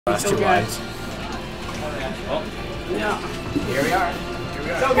last 2 lines. Oh. Yeah. Here we are.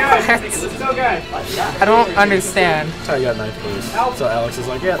 So good. So good. I don't understand. That's how you got 9th place. So Alex is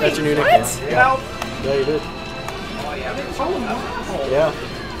like, yeah, that's your new nickname. Yeah. Yeah, you did. Yeah.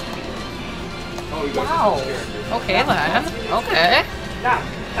 Wow. Okay, Lan. Okay. Now,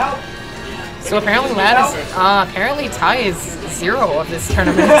 help. So apparently Lan is apparently Ty is 0 of this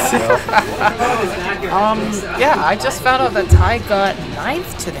tournament. Yeah, I just found out that Ty got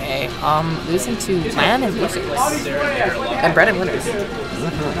 9th today. Losing to Lan and Losers. And Brett and Winners.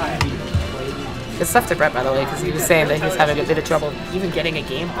 It's tough to Brett, by the way, because he was saying that he's having a bit of trouble even getting a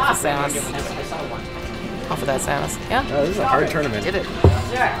game off of Samus. Off of that Samus. Yeah. This is a hard tournament. Did it.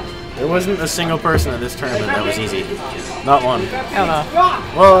 There wasn't a single person in this tournament that was easy. Not one. I don't know.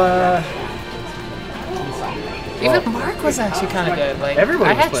 Well, even Mark was actually kind of good. Like, everybody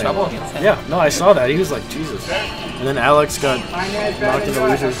I was had playing trouble well. against him. Yeah, no, I saw that. He was like, Jesus. And then Alex got knocked into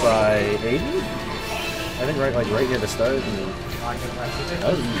Losers by 80? I think right near the start.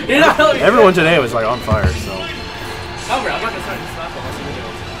 And everyone today was like on fire, so. I'm not going to start this slap unless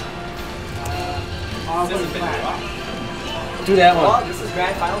you Do that one. Well, this is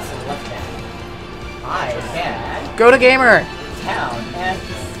grand finals in left hand. I had Go to Gamer! town and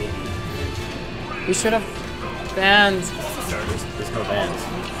city. We should have banned. There's no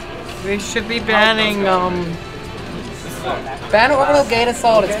bans. We should be banning, ban Orbital Gate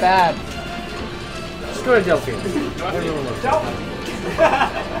Assault, it's bad. Just go to Delphine. Everyone knows.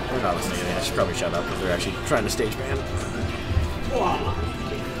 We're not listening to it. I should probably shut up because they're actually trying to stage ban.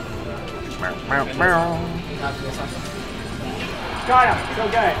 Got him. So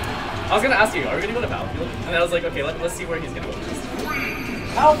good. I was going to ask you, are we going to go to Battlefield? And I was like, okay, let's see where he's going to go first.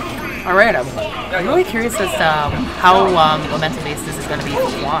 Help. Alright, I'm really curious as to how momentum based this is going to be for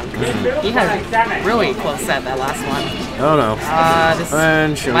Juan. He had a really close set that last one. Oh no. This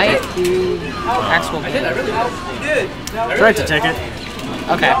And might be actual I really did. tried to take it.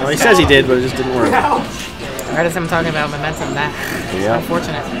 Okay. Well, he says he did, but it just didn't work. I heard him talking about momentum. That's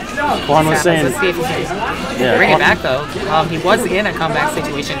unfortunate. Juan was saying. Let's see if he can bring it back though. He was in a comeback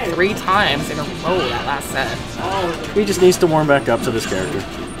situation 3 times in a row that last set. He just needs to warm back up to this character.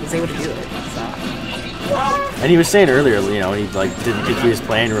 He's able to do it. So. And he was saying earlier, you know, he like didn't think he was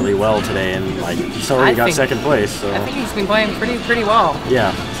playing really well today, and like he's already got 2nd place. So I think he's been playing pretty well.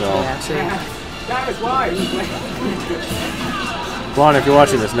 yeah. So Actually. That was why. Juan, if you're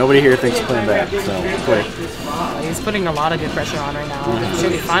watching this, nobody here thinks you're playing bad. So play. He's putting a lot of good pressure on right now. He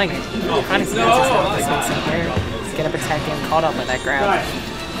should be finding it. Finding some answers with this one in here. He's gonna protect him, caught up by that grab.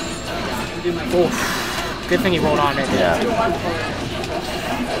 Oof. Good thing he rolled on right there. Yeah.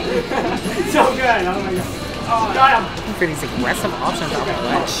 So good. Oh my god. Oh, got him. Looking for these aggressive options off the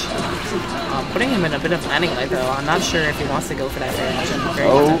ledge. Putting him in a bit of landing light though. I'm not sure if he wants to go for that very much.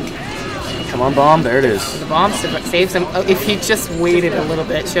 Come on, bomb. There it is. The bomb saves him. Oh, if he just waited a little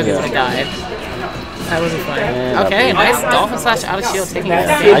bit, Shoghi would have died. That would be funny. Okay, nice dolphin slash out of shield taking it.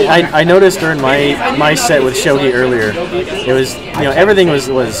 I noticed during my set with Shoghi earlier, it was, you know, everything was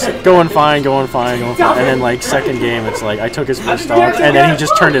going fine, and then like 2nd game, it's like I took his first off, and then he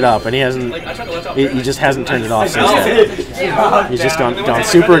just turned it up, and he just hasn't turned it off since then. He's just gone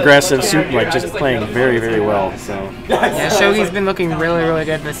super aggressive, like just playing very, very well. So yeah, Shoghi's been looking really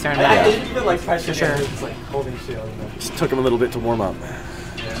good this tournament. For sure. Just took him a little bit to warm up.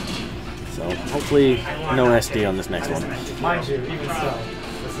 So hopefully no SD on this next one. Mind you, even so,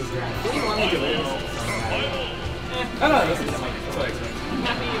 this is great.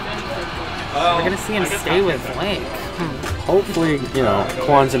 We're gonna see him stay with Blank. Hopefully, you know,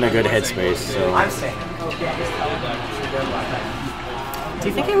 Quan's in a good headspace. So. Do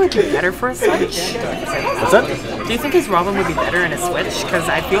you think it would be better for a Switch? What's that? Do you think his Robin would be better in a Switch? Because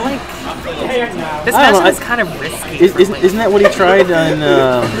I feel like this matchup is kind of risky. Isn't that what he tried on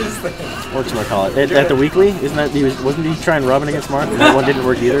whatchamacallit at the weekly? Isn't that wasn't he trying Robin against Marth? And that one didn't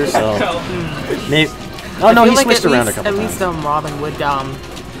work either. So maybe. Oh no, he switched around a couple times. At least Robin would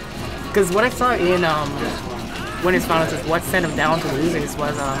because what I saw in Winners Finals is what sent him down to Losers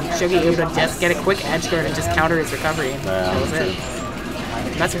was Shoghi able to just get a quick edge guard and just counter his recovery. That was it.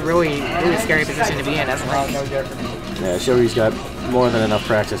 That's a really scary position to be in as well. Yeah, Shoghi's got more than enough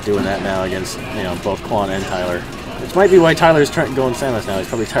practice doing that now against, you know, both Quan and Tyler. Which might be why Tyler's trying to go in Samus now. He's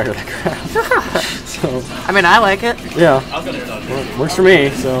probably tired of that crap. So, I mean, I like it. Yeah. Well, works for me,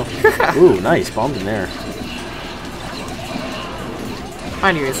 so. Ooh, nice. Bombed in there.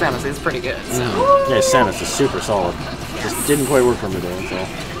 Mind you, Samus is pretty good. So. Yeah, Samus is super solid. Just didn't quite work for me today, so.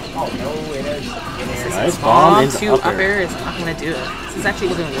 Nice bomb into up air is not going to do it. This is actually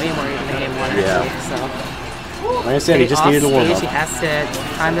looking way more even than game 1. Yeah. Actually, so. Like I said, he just needed to warm He up. has to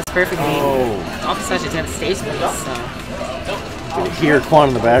time this perfectly. Oh. Off stage, he's going to stage this, so. You can hear Quan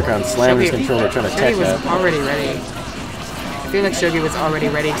in the background slamming his controller trying to tech Shoghi was that. already ready. I feel like Shoghi was already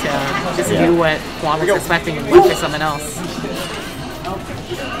ready to just do what Quan was expecting and went for something else.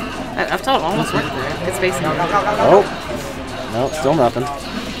 I've told almost worked for it. It's facing over. Oh. No, still nothing.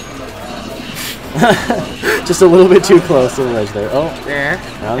 Just a little bit too close to the ledge there. Oh. There.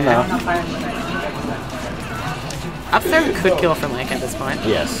 Not enough. Up there could kill for Link at this point.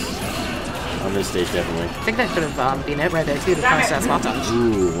 Yes. On this stage, definitely. I think that could have been it right there, too, to punish that spot touch.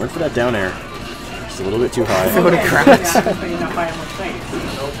 Ooh, went for that down air. Just a little bit too high. So to crouch.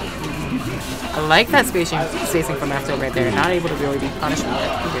 I like that spacing from F right there. Not able to really be punished with it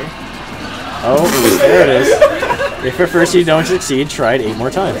either. Oh, there it is. If at first you don't succeed, try it 8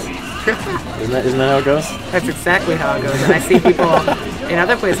 more times. Isn't that how it goes? That's exactly how it goes. And I see people in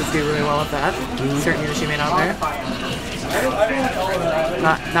other places do really well with that. Certain Yoshi out there.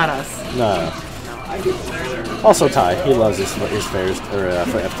 Not us. No. Also Ty, he loves his fairs or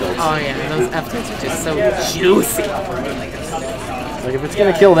F tilts. Oh yeah, those F tilts are just so juicy. Like if it's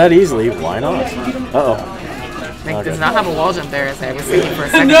gonna kill that easily, why not? Uh oh. Link does not have a wall jump there, as I was thinking for a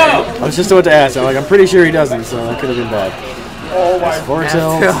second. I was just about to ask. I'm pretty sure he doesn't, so that could have been bad. Nice forward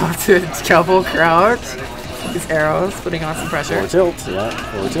tilt. To double crouch. His arrows putting on some pressure. Forward tilt, yeah,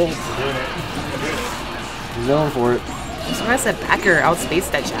 forward tilt. He's going for it. I'm surprised that backer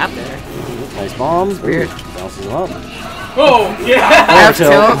outspaced that jab there. Nice bombs. Weird. Bounces him up. Oh, yeah! F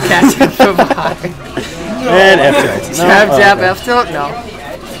tilt, catch him from behind. And F tilt. No? Jab, jab, okay. F tilt, no.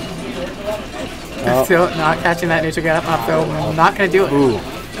 F tilt, not catching that neutral get up tilt. Not gonna do it. Ooh.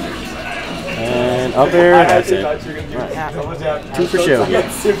 And up there, that's it. Right. 2 for Shoghi.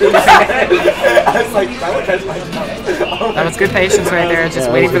 That was good patience right there, just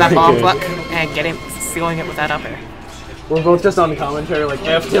Yeah, waiting for that that bomb was pluck and sealing it with that upper. We're both just on the commentary, like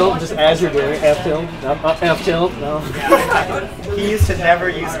F tilt, just as you're doing it. F tilt, up, F tilt, no. He used to never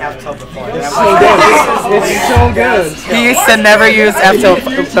use F tilt before. It's so good. It's so good. He used to never use F tilt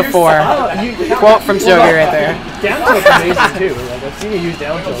before. Quote from Shoghi right there. Down tilt's amazing too. Like I've seen you use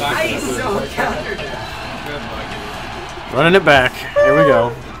down tilt. Running it back. Here we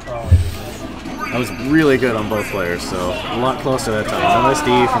go. That was really good on both players, so a lot closer that time.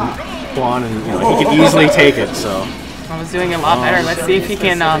 MSD from Quan, and he could easily take it. So. I was doing a lot better. Let's see if he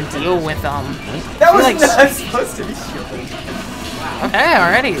can deal with That was like, not supposed to be shielded. Okay,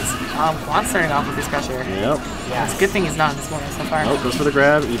 already. Quan's starting off with this pressure. Yep. Yeah, it's a good thing he's not in this corner so far. Oh, goes for the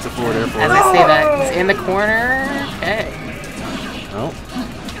grab, eats a forward air forward. As I say that, he's in the corner. Okay. Oh.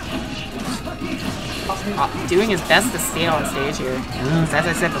 Doing his best to stay on stage here. As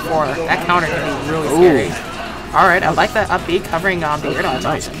I said before, that counter can be really scary. Alright, I like that up B covering the air dodge.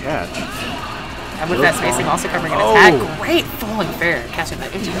 Nice catch. And with that spacing also covering an attack. Great falling fair catching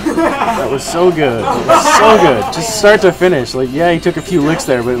that into. That was so good. It was so good. Just start to finish. Like, yeah, he took a few licks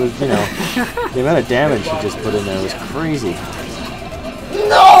there, but it was, the amount of damage he just put in there was crazy.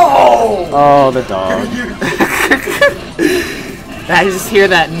 No! Oh, the dog. I just hear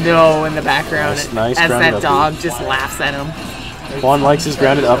that no in the background Nice as grounded that up dog just laughs at him. Quan likes his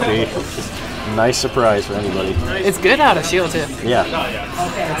grounded up B. Nice surprise for anybody. It's good out of shield too. Yeah.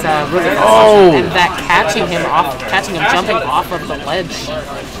 It's really good. Oh! And that catching him jumping off of the ledge.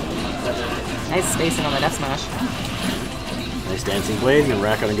 Nice spacing on that F smash. Nice dancing blade. Gonna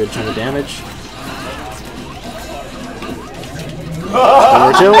rack on a good chunk of damage.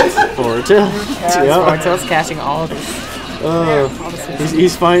 Forward tilt. Forward tilt. Forward tilt's catching all of this.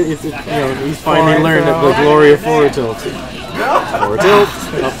 He's finally learned the glory of forward tilt. Forward tilt.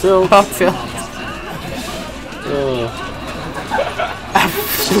 Up tilt. Up tilt.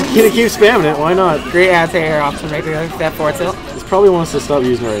 Just gonna keep spamming it. Why not? Great anti-air option right there. That forward tilt. He probably wants to stop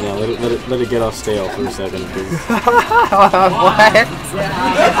using it right now. Let it get off stale for a second. What?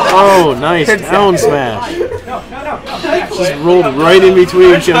 Oh, nice down smash. Just rolled right in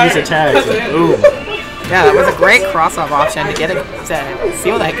between Shoghi's attacks. Boom. Yeah, that was a great cross-off option to get it to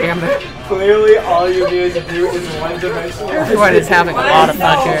seal that gambit. Clearly, all you need to do is one-dimensional. Everyone is having a lot of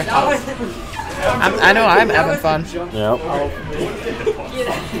fun here. I know I'm having fun. Yep.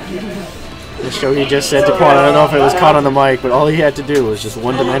 Shoghi just said to Quan, I don't know if it was caught on the mic, but all he had to do was just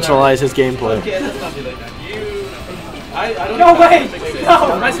one-dimensionalize his gameplay. No, wait!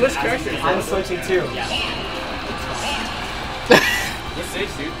 No! I switched characters. I'm switching too.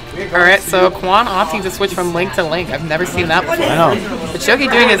 Alright, so Quan opting to switch from Link to Link. I've never seen that before. I know. But Shoghi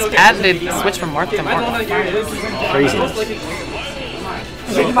doing his patented switch from Marth to Marth. Crazy.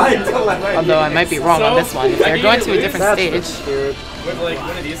 Although I might be wrong on this one. If they're going to a different stage. With like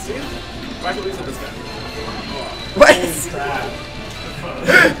one of these two, I could lose with this guy. What?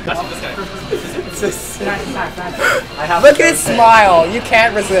 Look at his smile. You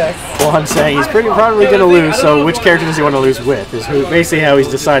can't resist. Well, I'm saying he's probably going to lose, so which character does he want to lose with? Is basically how he's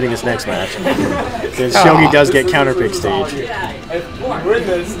deciding this next match. Because Shoghi does get counterpick stage.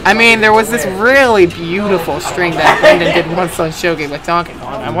 I mean, there was this really beautiful string that Brendan did once on Shoghi with Donkey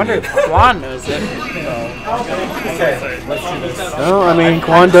Kong. I wonder if Quan knows it. Well, I mean,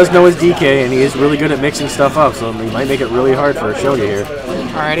 Quan does know his DK, and he is really good at mixing stuff up, so he might make it really hard for Shoghi here.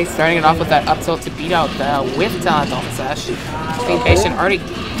 Alrighty, starting it off with that up tilt to beat out the whiff Dolphin Sash. Being patient, already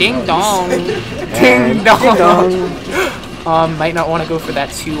ding dong. Ding dong. Might not want to go for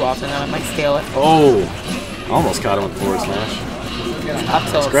that too often, though. It might stale it. Oh, almost caught him with forward smash. Up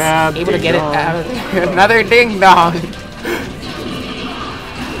tilt, grab, able to get it dong. out of there. Another ding dong.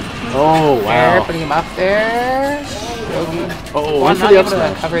 Oh, There, wow. putting him up there. Shoghi. Oh, Well, went for not the up able to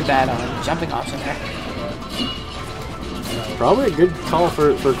smash. cover that jumping option there. Probably a good call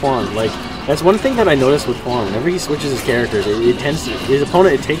for Quan. Like, that's one thing that I noticed with Quan. Whenever he switches his characters, it tends to, his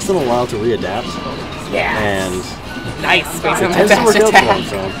opponent, it takes them a while to readapt. Yeah. And Nice, based it on that tends to dash work out for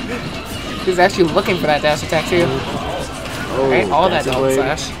him, attack. so. He's actually looking for that dash attack too. Oh, Right, all that dancing double blade.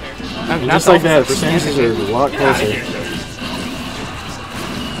 slash. And just like that, percentages are a lot closer.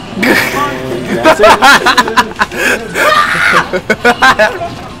 And that's it.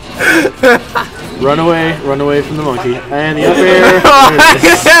 Run away from the monkey. And the up air.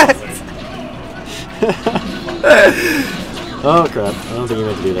 Oh crap, I don't think you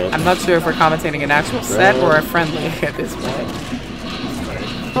meant to do that. I'm not sure if we're commentating an actual set or a friendly at this point.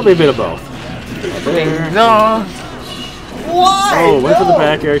 Probably a bit of both. No. What? Oh, went for the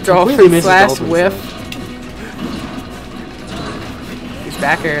back air. Completely Dolphin misses slash Dolphin whiff. slash. These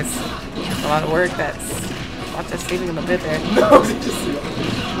backers. A lot of work. That's not just saving him a bit there.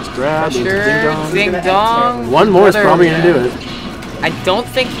 Just grab, Sure, ding ding dong. One more is Another- probably going to do it. I don't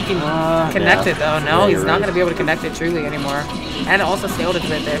think he can connect yeah. it though. No, Yeah, he's you're not right. going to be able to connect it truly anymore. And also sailed it a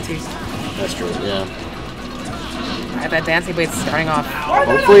bit there too. That's true, yeah. Alright, that dancing blade's starting off.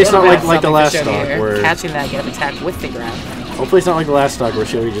 Hopefully it's not like the Something last for Shoghi stock here. where... Catching that get attack with the grab. Hopefully it's not like the last stock where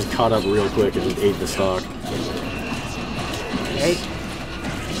Shoghi just caught up real quick and just ate the stock. Right.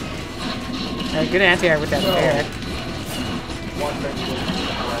 Good anti-air with that fair.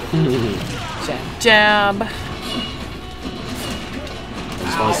 Jab, jab.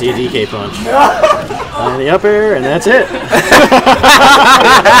 Just want to see a DK punch. And the up air, and that's it.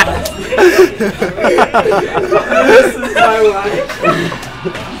 This is my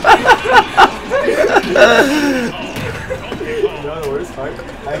life. You know the worst part?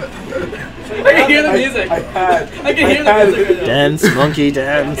 I can hear the music. I can hear the music. Dance, monkey,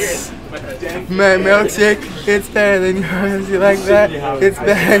 dance. My milkshake, it's better than yours. You like that? It's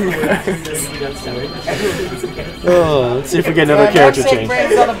better than yours. Oh, let's see if we get another character change.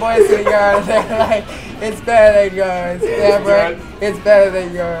 Brings all the boys in the yard. They're like, it's better than yours. Yeah, right? It's better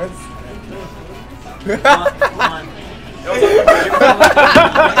than yours.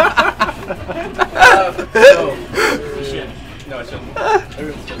 No, it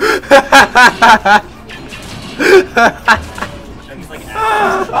shouldn't.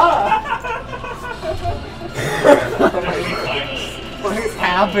 What is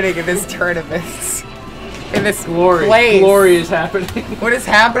happening in this tournament? In this Glory. place? Glory is happening. What is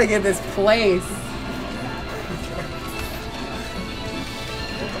happening in this place?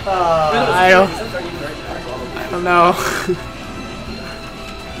 I don't know.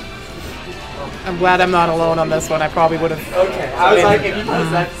 I'm glad I'm not alone on this one. I probably would have Okay, I was like, if you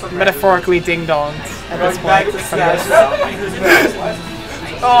post that somewhere, metaphorically ding-donged at this going back point. to Smash.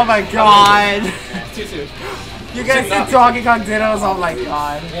 Oh my god! Too soon. You guys did Donkey Kong Dittos? Oh my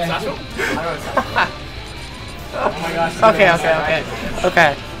god. Oh my gosh.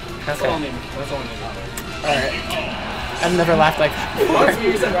 Okay. That's all I need. Alright. I've never laughed like that before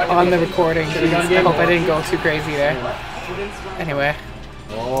on the recording. I hope I didn't go too crazy there. Anyway.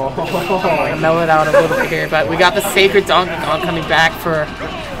 I'm gonna mellow it out a little bit here, but we got the Sacred Donkey Kong coming back for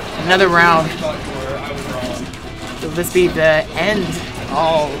another round. Will this be the end?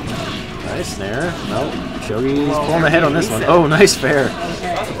 Oh. Nice snare. No, Shoghi's pulling ahead on this one. Oh, nice fair.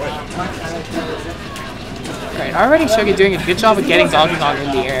 Right, already Shoghi doing a good job of getting Donkey Kong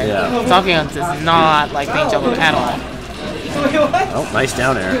in the air. Yeah. Donkey Kong does not like being jumped at all. Oh, nice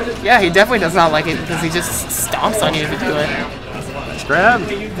down air. Yeah, he definitely does not like it because he just stomps on you if you do it. Nice grab.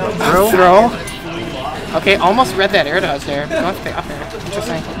 Throw. Throw. Okay, almost read that air dodge there. Going for the up air.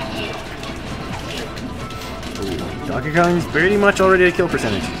 Interesting. Ooh, Donkey Kong's pretty much already at kill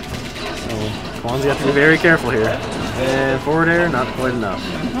percentage. So Quan's got to be very careful here. And forward air, not quite enough.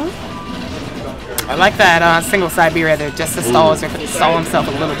 I like that single side B right there, just to stall himself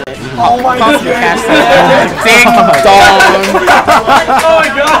a little bit. Oh my god! Catch that. Ding dong! Oh my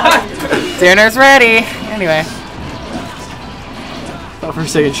god! Dinner's ready. Anyway. Thought for a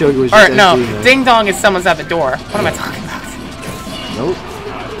second Shoghi was just Or no, SD, man. ding dong is someone's at the door. What am I talking about? Nope.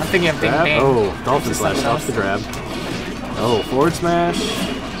 I'm thinking of ding Grab. ding. Oh, dolphin slash off the grab. Oh, forward smash.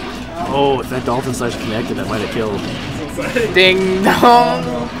 Oh, if that dolphin slash connected, that might have killed. Ding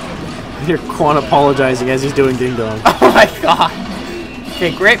dong. I hear Quan apologizing as he's doing ding dong. Oh my god.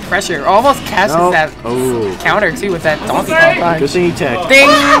 Okay, great pressure. Almost catches that counter too with that Donkey Kong punch. Good thing he tech. Ding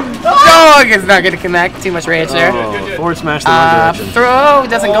dong is not going to connect. Too much rage there. Oh, forward smash the wrong direction. Throw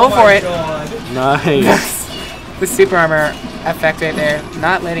doesn't go for it. Nice. The super armor effect right there.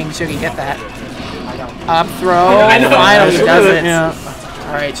 Not letting Shoghi get that. Up throw. Finally does it. Yeah.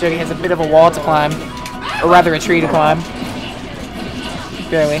 Alright, Shoghi has a bit of a wall to climb. Or rather a tree to climb.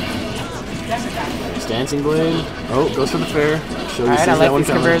 Barely. Dancing blade. Oh, goes for the fair. Alright, I like these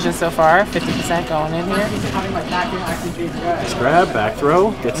conversions so far. 50% going in here. Nice grab, back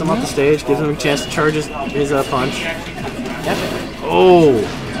throw. Gets him off the stage. Gives him a chance to charge his punch. Yep. Oh!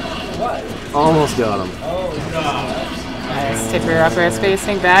 Almost got him. Nice. Tipper up air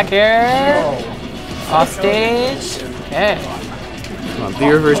spacing. Back air. Off stage. Okay. Come on, B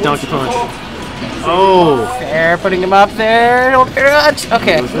reverse donkey punch. Oh! Fair, putting him up there.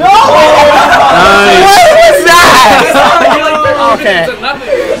 Okay. Nice. What was that? Okay.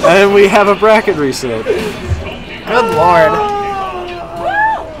 And we have a bracket reset. Good lord.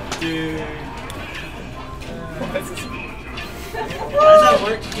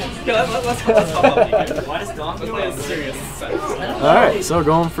 Let's play a serious set. Alright, so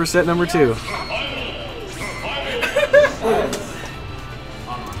going for set number 2.